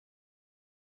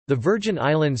The Virgin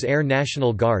Islands Air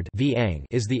National Guard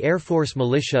is the Air Force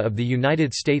militia of the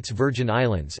United States Virgin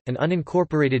Islands, an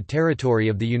unincorporated territory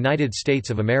of the United States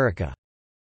of America.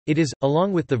 It is,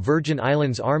 along with the Virgin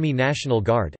Islands Army National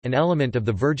Guard, an element of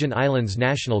the Virgin Islands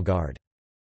National Guard.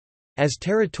 As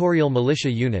territorial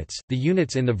militia units, the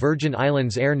units in the Virgin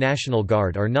Islands Air National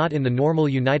Guard are not in the normal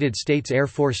United States Air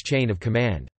Force chain of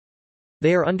command.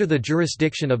 They are under the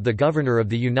jurisdiction of the Governor of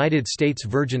the United States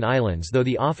Virgin Islands, though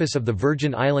the office of the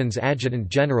Virgin Islands Adjutant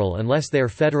General unless they are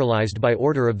federalized by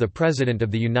order of the President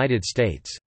of the United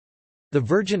States. The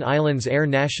Virgin Islands Air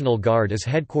National Guard is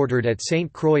headquartered at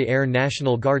St. Croix Air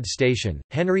National Guard Station,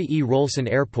 Henry E. Rolson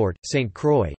Airport, St.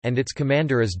 Croix, and its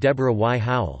commander is Deborah Y.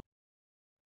 Howell.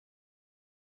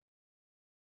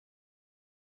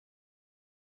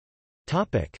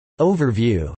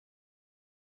 Overview.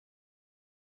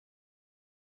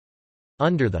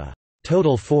 Under the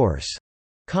 «total force»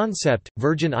 concept,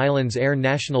 Virgin Islands Air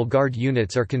National Guard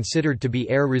units are considered to be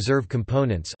Air Reserve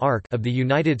Components of the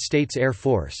United States Air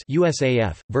Force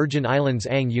USAF. Virgin Islands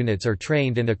ANG units are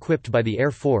trained and equipped by the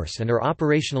Air Force and are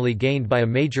operationally gained by a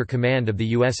major command of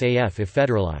the USAF if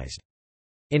federalized.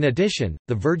 In addition,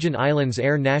 the Virgin Islands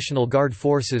Air National Guard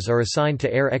forces are assigned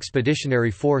to Air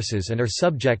Expeditionary Forces and are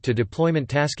subject to deployment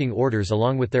tasking orders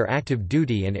along with their active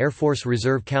duty and Air Force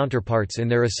Reserve counterparts in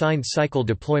their assigned cycle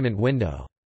deployment window.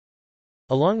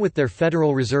 Along with their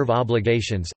Federal Reserve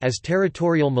obligations, as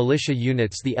territorial militia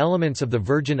units, the elements of the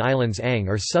Virgin Islands ANG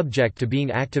are subject to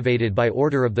being activated by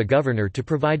order of the Governor to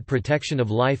provide protection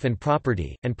of life and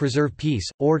property, and preserve peace,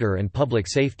 order and public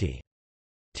safety.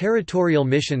 Territorial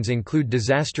missions include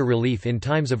disaster relief in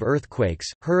times of earthquakes,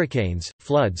 hurricanes,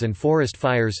 floods and forest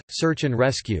fires, search and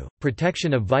rescue,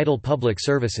 protection of vital public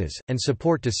services, and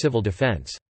support to civil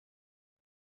defense.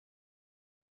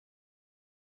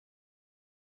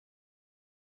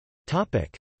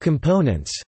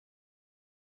 Components.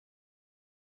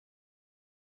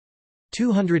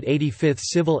 285th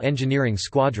Civil Engineering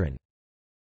Squadron.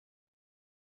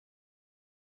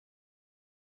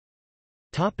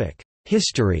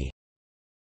 History.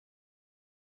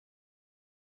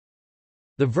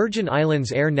 The Virgin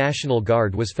Islands Air National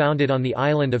Guard was founded on the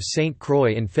island of St.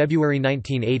 Croix in February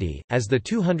 1980, as the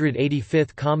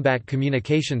 285th Combat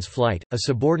Communications Flight, a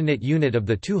subordinate unit of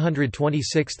the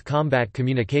 226th Combat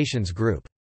Communications Group.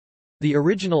 The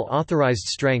original authorized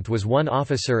strength was 1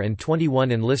 officer and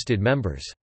 21 enlisted members.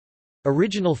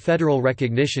 Original federal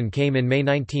recognition came in May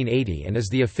 1980 and is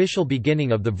the official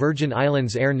beginning of the Virgin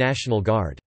Islands Air National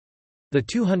Guard. The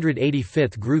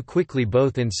 285th grew quickly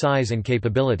both in size and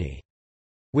capability.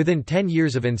 Within 10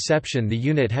 years of inception, the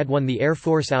unit had won the Air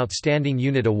Force Outstanding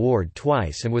Unit Award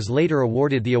twice and was later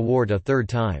awarded the award a third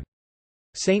time.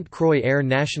 St. Croix Air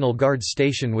National Guard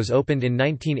Station was opened in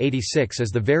 1986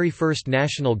 as the very first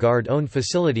National Guard-owned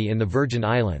facility in the Virgin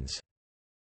Islands.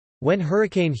 When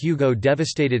Hurricane Hugo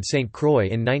devastated St. Croix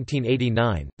in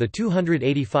 1989, the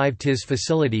 285 TIS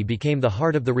facility became the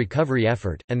heart of the recovery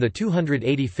effort, and the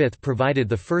 285th provided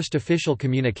the first official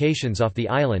communications off the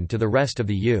island to the rest of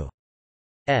the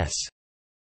U.S.